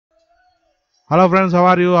Hello friends, how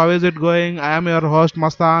are you? How is it going? I am your host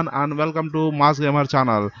Mastan and welcome to Mas Gamer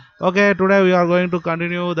channel. Okay, today we are going to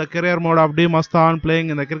continue the career mode of D Mastan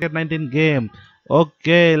playing in the Cricket 19 game.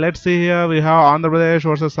 Okay, let's see here we have Andhra Pradesh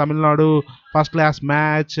versus Tamil Nadu first class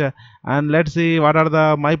match and let's see what are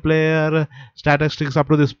the my player statistics up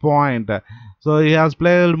to this point. So he has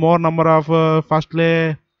played more number of first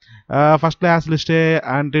class list A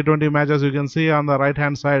and T20 matches. You can see on the right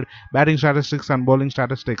hand side batting statistics and bowling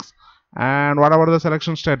statistics. And what about the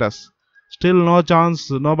selection status? Still no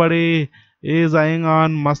chance. Nobody is eyeing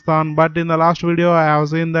on Mastan. But in the last video, I have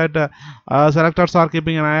seen that selectors are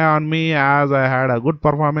keeping an eye on me as I had a good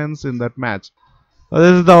performance in that match. So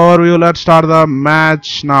this is the overview. Let's start the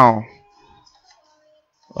match now.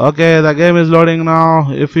 Okay, the game is loading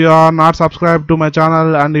now. If you are not subscribed to my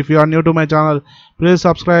channel and if you are new to my channel, please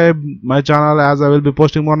subscribe my channel as I will be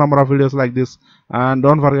posting more number of videos like this. And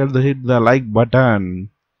don't forget to hit the like button.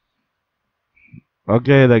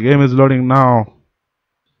 Okay, the game is loading now.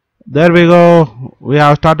 There we go. We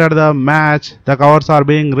have started the match. The covers are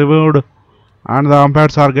being reviewed and the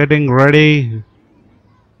umpires are getting ready.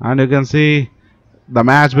 And you can see the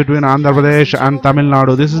match between Andhra Pradesh and Tamil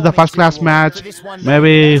Nadu. This is the first class match,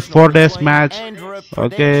 maybe 4 days match.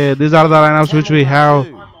 Okay, these are the lineups which we have.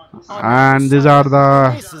 And these are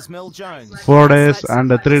the 4 days and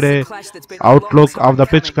the 3-day outlook of the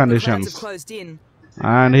pitch conditions.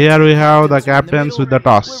 And here we have the captains with the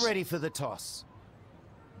toss.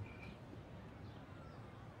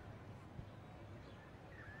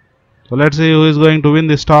 So let's see who is going to win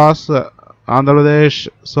this toss. Andhra Pradesh.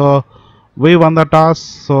 So we won the toss.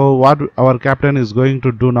 So what our captain is going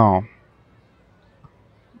to do now?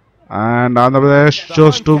 And Andhra Pradesh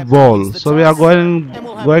chose to bowl. So we are going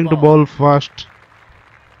to bowl first.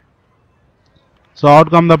 So out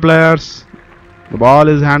come the players. The ball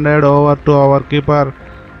is handed over to our keeper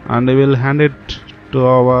and we will hand it to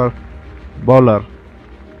our bowler.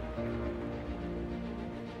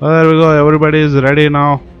 There we go, everybody is ready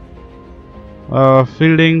now.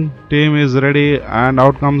 Fielding team is ready and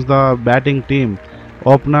out comes the batting team.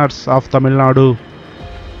 Openers of Tamil Nadu.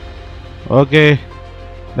 Okay,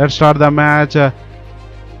 let's start the match.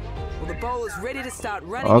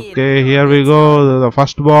 Okay, here we go, the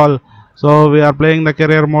first ball. So we are playing the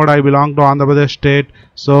career mode. I belong to Andhra Pradesh state.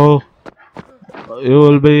 So you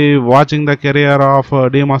will be watching the career of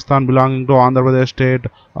D Mastan belonging to Andhra Pradesh state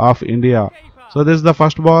of India. So this is the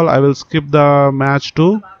first ball. I will skip the match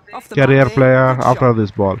to career player after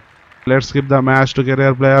this ball. Let's skip the match to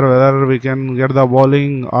career player whether we can get the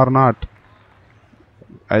bowling or not.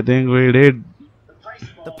 I think we did.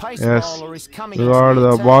 Yes, we got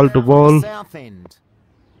the ball to bowl.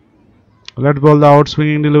 Let's bowl the out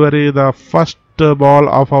swinging delivery, the first ball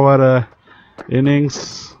of our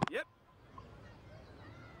innings.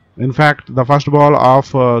 In fact, the first ball of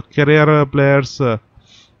career players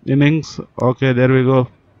innings. Okay, there we go.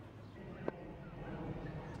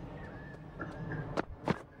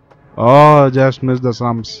 Oh, just missed the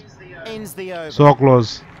stumps. So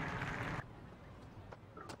close.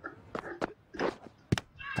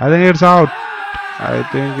 I think it's out. I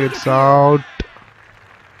think it's out.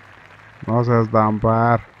 No, says the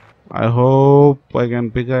umpire. I hope I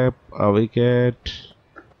can pick up a wicket.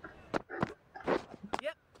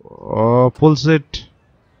 Oh, pulls it.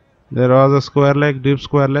 There was a square leg, deep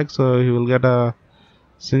square leg, so he will get a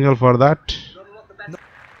single for that.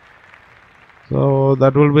 So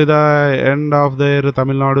that will be the end of their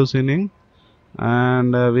Tamil Nadu's inning.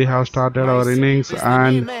 And we have started our innings,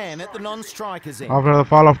 and after the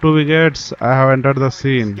fall of 2 wickets, I have entered the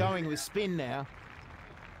scene.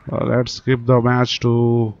 Let's skip the match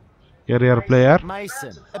to career player.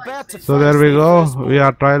 So there we go. We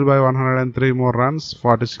are trailed by 103 more runs.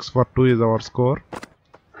 46 for 2 is our score.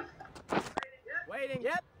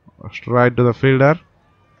 Straight to the fielder.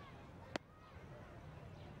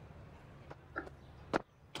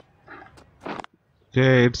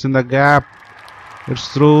 Okay, it's in the gap. It's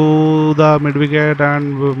through the mid wicket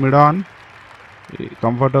and mid on.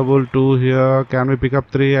 Comfortable 2 here. Can we pick up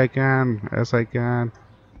 3? I can. Yes, I can.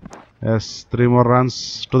 Yes, 3 more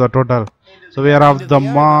runs to the total. So we are off the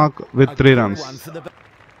mark with 3 runs.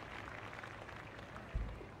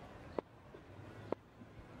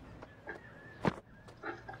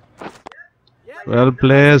 Well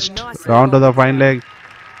placed. Down to the fine leg.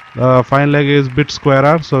 The fine leg is bit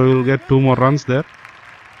squarer, so we will get 2 more runs there.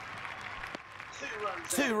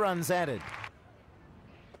 2 runs added.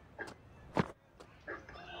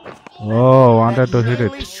 Oh, wanted to hit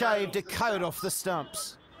it. Shaved a coat off the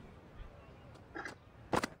stumps.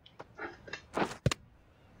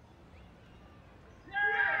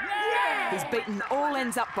 He's beaten all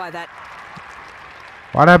ends up by that.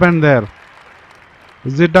 What happened there?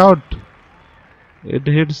 Is it out? It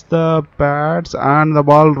hits the pads and the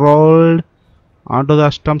ball rolled onto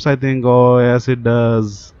the stumps, I think. Oh, yes, it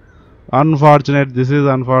does. Unfortunate. This is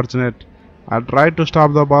unfortunate. I tried to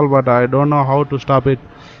stop the ball, but I don't know how to stop it.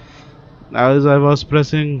 As I was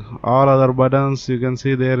pressing all other buttons, you can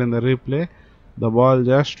see there in the replay, the ball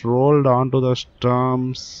just rolled onto the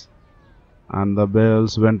stumps and the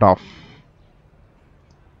bells went off.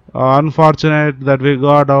 Unfortunate that we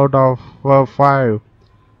got out of 5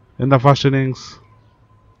 in the first innings.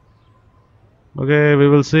 Okay, we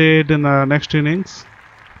will see it in the next innings.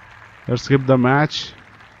 Let's skip the match.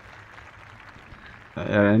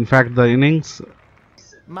 In fact, the innings.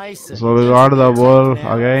 Mason. So we got the ball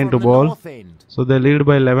again to bowl. So they lead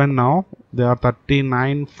by 11 now. They are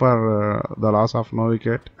 39 for the loss of no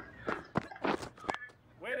wicket.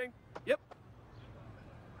 Waiting. Yep.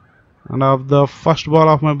 And of the first ball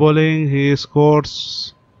of my bowling, he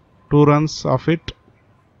scores 2 runs of it.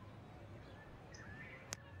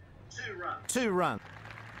 2 runs.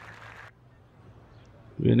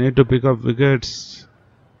 We need to pick up wickets.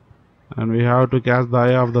 And we have to catch the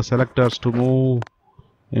eye of the selectors to move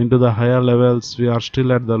into the higher levels. We are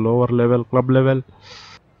still at the lower level, club level.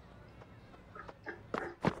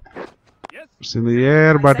 Yes. It's in the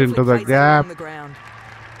air, but into the gap.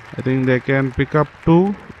 I think they can pick up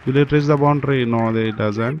 2. Will it reach the boundary? No, it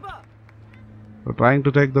doesn't. We're trying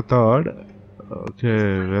to take the third.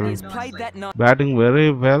 Okay, well, batting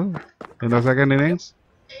very well in the second innings.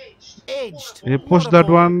 Edged. He pushed that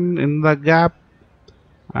one in the gap,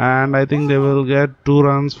 and I think they will get 2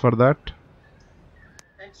 runs for that.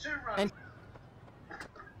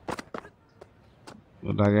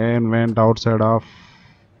 But again went outside off.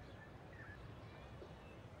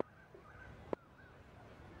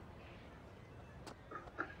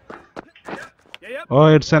 Oh,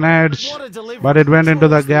 it's an edge, but it went into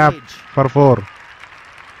the gap for 4.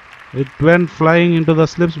 It went flying into the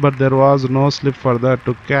slips, but there was no slip for that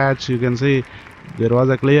to catch. You can see there was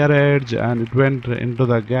a clear edge and it went into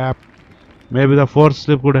the gap. Maybe the 4th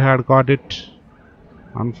slip could have caught it.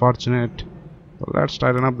 Unfortunate. So let's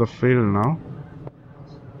tighten up the field now.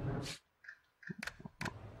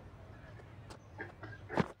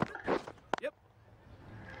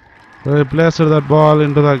 So he placed that ball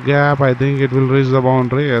into the gap. I think it will reach the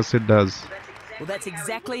boundary. Yes, it does. Well, that's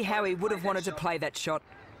exactly how he would have wanted to play that shot.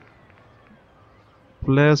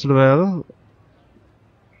 Placed well.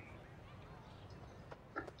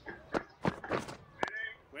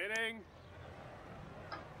 Waiting.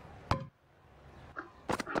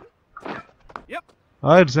 Yep.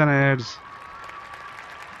 Oh, it's an edge.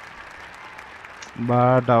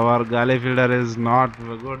 But our galley fielder is not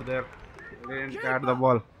good there. He didn't catch the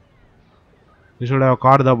ball. He should have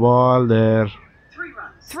caught the ball there.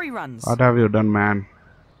 3 runs. What have you done, man?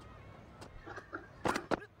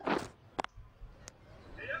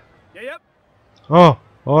 Yep. Oh,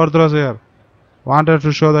 overthrows here. Wanted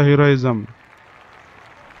to show the heroism.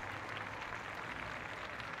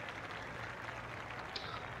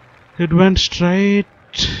 It went straight.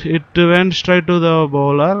 It went straight to the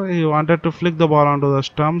bowler. He wanted to flick the ball onto the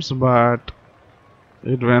stumps, but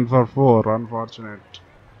it went for 4. Unfortunate.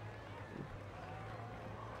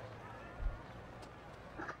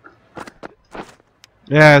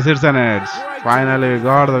 Yes, it's an edge. Finally, we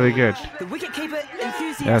got the wicket. The wicketkeeper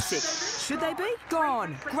enthusiastic. Yes. Should they be?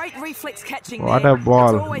 Gone. Great reflex catching What there. a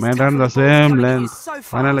ball. It's always Maintained the tough when the ball's same coming length. so fast.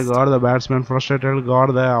 Finally got the batsman frustrated,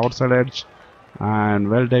 got the outside edge, and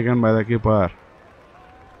well taken by the keeper.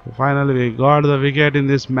 So finally, we got the wicket in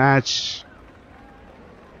this match.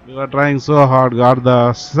 We were trying so hard, got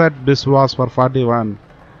the set. This was for 41.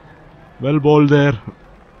 Well bowled there.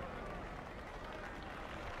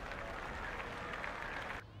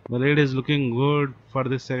 The lead is looking good for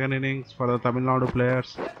this second innings for the Tamil Nadu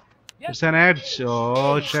players. It's an edge.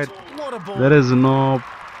 Oh shit. What a ball. There is no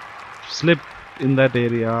slip in that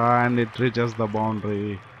area and it reaches the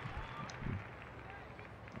boundary.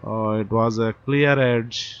 Oh, it was a clear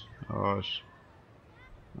edge. Oh,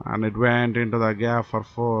 and it went into the gap for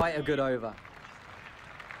 4. Quite a good over.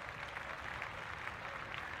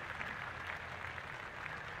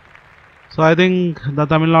 So I think the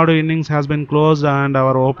Tamil Nadu innings has been closed and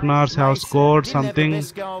our openers have scored something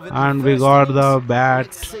and we got the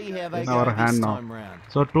bat in our hand now.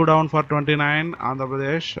 So 2 down for 29 Andhra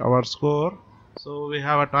Pradesh, our score. So we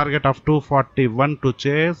have a target of 241 to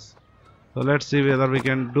chase. So let's see whether we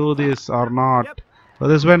can do this or not. So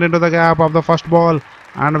this went into the gap of the first ball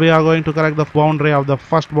and we are going to correct the boundary of the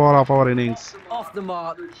first ball of our innings. Off the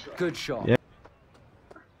mark. Good shot. Yeah.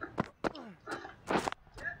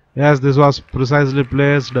 Yes, this was precisely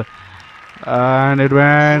placed and it Great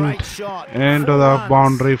went shot. into 4 the runs.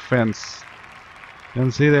 boundary fence. You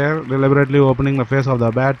can see there, deliberately opening the face of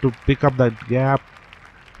the bat to pick up that gap,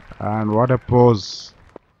 and what a pose.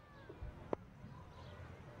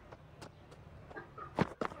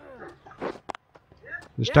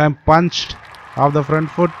 This time punched off the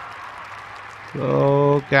front foot,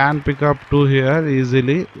 so can pick up 2 here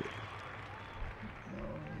easily.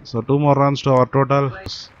 So 2 more runs to our total.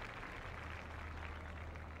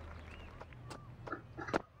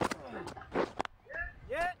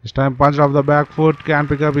 This time punched off the back foot, can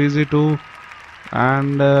pick up easy 2,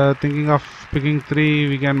 and thinking of picking 3,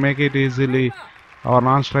 we can make it easily. Our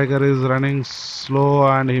non-striker is running slow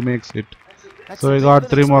and he makes it. That's So a we bit got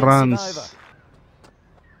of an 3 more expensive runs.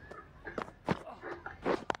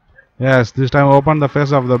 Yes, this time open the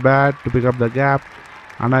face of the bat to pick up the gap,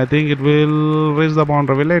 and I think it will reach the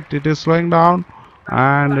boundary. Will it? It is slowing down,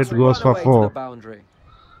 and it goes for 4.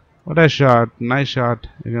 What a shot! Nice shot.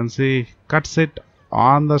 You can see cuts it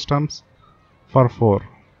on the stumps for 4.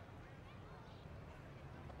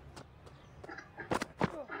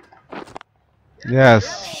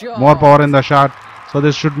 Yes, more power in the shot. So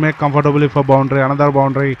this should make comfortably for boundary. Another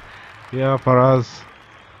boundary here for us.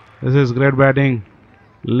 This is great batting.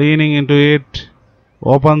 Leaning into it,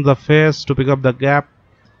 opens the face to pick up the gap.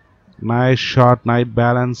 Nice shot, nice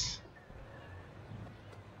balance.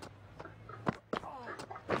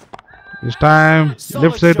 This time Solid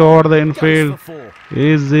lifts it shot. over the Goes infield. for 4.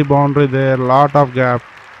 Easy boundary there, lot of gap.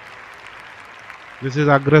 This is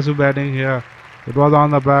aggressive batting here. It was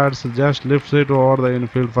on the pads, just lifts it over the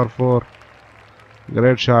infield for 4.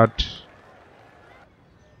 Great shot.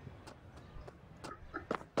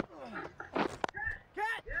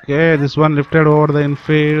 Okay, this one lifted over the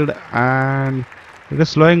infield and it is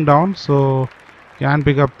slowing down, so can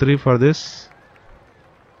pick up 3 for this.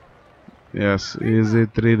 Yes, easy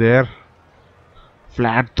 3 there.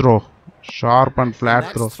 Flat throw, sharp and flat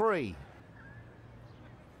And throw. that's 3.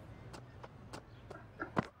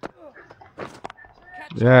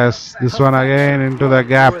 Yes, this one again into the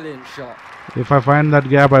gap. Brilliant shot. If I find that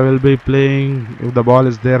gap, I will be playing if the ball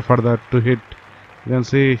is there for that to hit. You can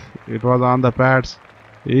see it was on the pads.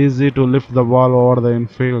 Easy to lift the ball over the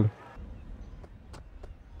infield.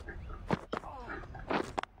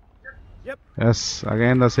 Yep. Yes,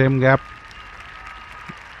 again the same gap.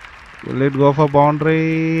 Will it go for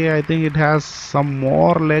boundary? I think it has some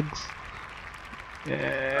more legs.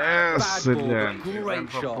 Yes, Bad it ball, went. but It great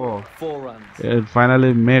went for shot. 4. 4 runs. It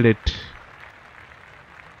finally made it.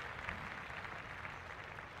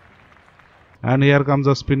 And here comes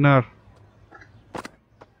a spinner.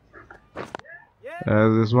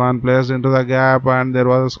 As this one placed into the gap and there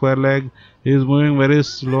was a square leg. He is moving very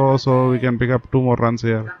slow, so we can pick up 2 more runs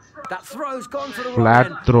here. That throw's gone for the Flat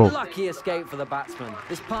wrong end. throw. Lucky escape for the batsman.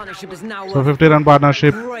 This partnership is now So worth 50-run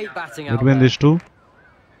partnership great batting out between there. these 2.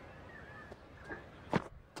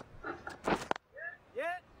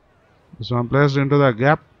 This one placed into the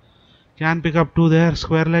gap. Can pick up 2 there.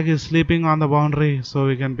 Square leg is sleeping on the boundary, so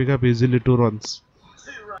we can pick up easily 2 runs.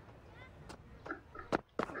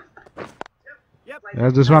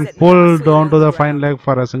 As this one pulled down to the fine leg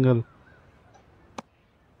for a single.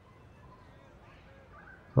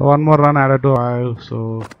 So 1 more run added to 5.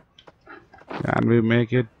 So can we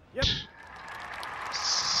make it?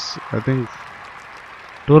 I think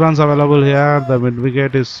 2 runs available here. The mid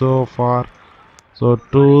wicket is so far. So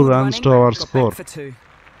 2 Good runs running, to our got score. back for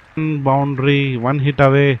 2. Boundary, 1 hit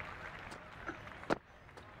away.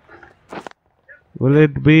 Will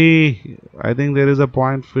it be? I think there is a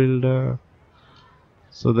point fielder.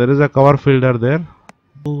 So there is a cover fielder there.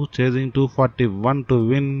 Chasing 241 to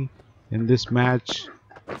win in this match.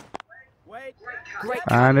 Great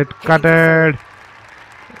And it cutted.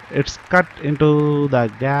 It's cut into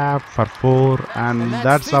the gap for 4, and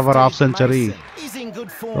that's our 50. half century. Mason is in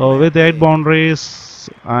good form So out with 8 there. boundaries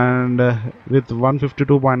and with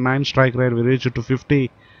 152.9 strike rate, we reached to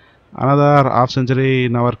 50. Another half century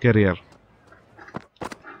in our career.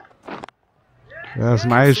 Yes,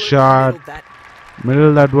 nice shot. Nailed that.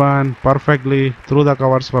 Middle that one perfectly through the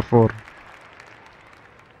covers for 4.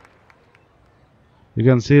 You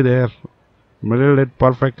can see there, middle it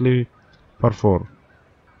perfectly for 4.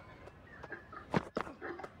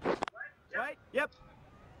 Yep.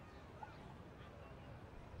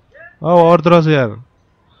 Oh, overthrows here.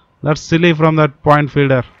 That's silly from that point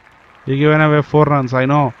fielder. He given away 4 runs. I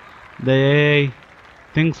know they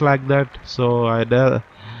things like that. So I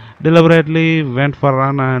deliberately went for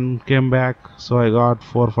run and came back. So I got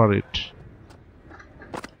 4 for it.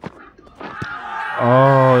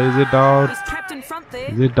 Oh, is it out? He's trapped in front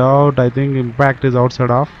there. Is it out? I think impact is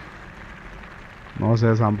outside off. No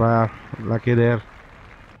says umpire. Lucky there.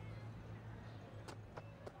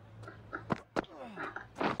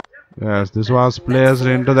 Yes, this was placed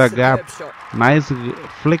into the gap. Superb shot. Nice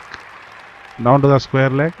flick down to the square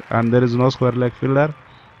leg, and there is no square leg fielder.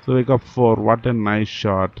 So we got 4. What a nice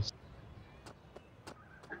shot.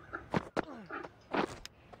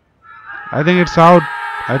 I think it's out.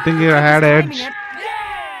 I think he had Aiming edge. it.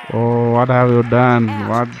 Oh, what have you done? Out.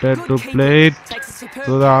 Wanted Good to keeping. play it Takes a superb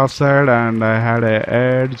to the catch. offside, and I had a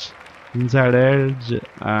edge, inside edge,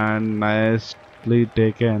 and nicely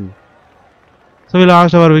taken. So we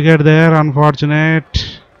lost our wicket there.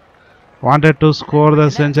 Unfortunate. Wanted to score the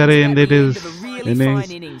And that century in brings about the end this of a really innings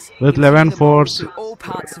fine innings, with hitting 11 the ball fours through all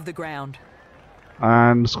parts of the ground.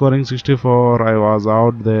 and scoring 64. I was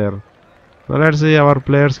out there. So let's see our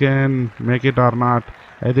players can make it or not.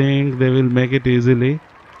 I think they will make it easily.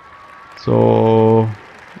 So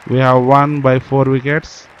we have won by 4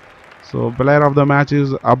 wickets. So player of the match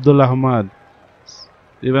is Abdul Ahmad.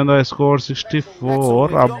 Even though I scored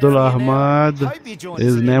 64, Abdul Ahmad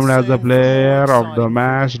is named as the player of the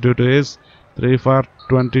match due to his 3 for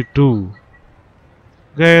 22.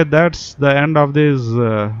 Okay, that's the end of this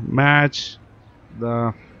match.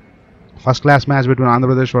 The first class match between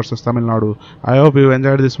Andhra Pradesh versus Tamil Nadu. I hope you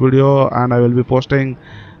enjoyed this video, and I will be posting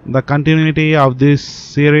the continuity of this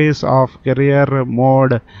series of career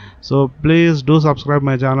mode. So please do subscribe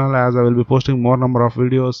my channel, as I will be posting more number of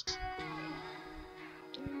videos.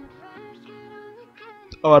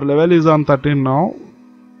 Our level is on 13 now.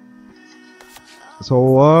 So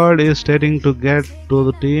word is stating to get to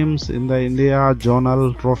the teams in the India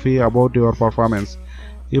Journal Trophy about your performance.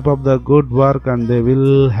 Keep up the good work, and they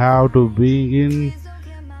will have to begin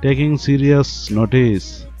taking serious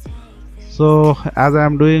notice. So as I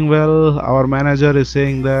am doing well, our manager is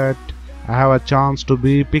saying that I have a chance to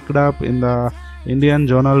be picked up in the Indian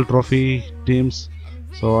Journal Trophy teams.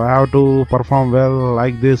 So I have to perform well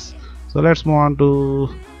like this. So let's move on to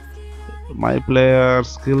my player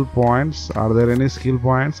skill points. Are there any skill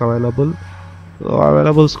points available? So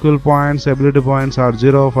available skill points, ability points are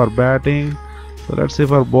 0 for batting. So let's see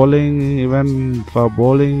for bowling. Even for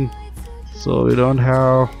bowling, so we don't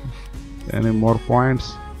have any more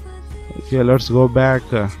points. Okay, let's go back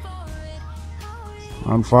and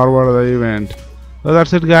forward the event. So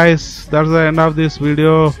that's it, guys. That's the end of this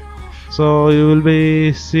video. So you will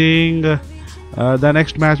be seeing the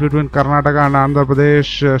next match between Karnataka and Andhra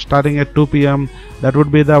Pradesh starting at 2 p.m. That would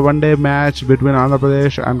be the one-day match between Andhra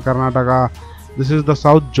Pradesh and Karnataka. This is the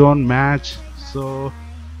South Zone match. So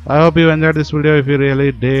I hope you enjoyed this video. If you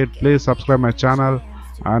really did, please subscribe my channel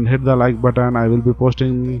and hit the like button. I will be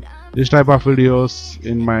posting this type of videos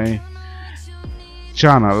in my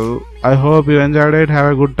channel. I hope you enjoyed it.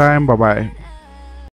 Have a good time. Bye bye.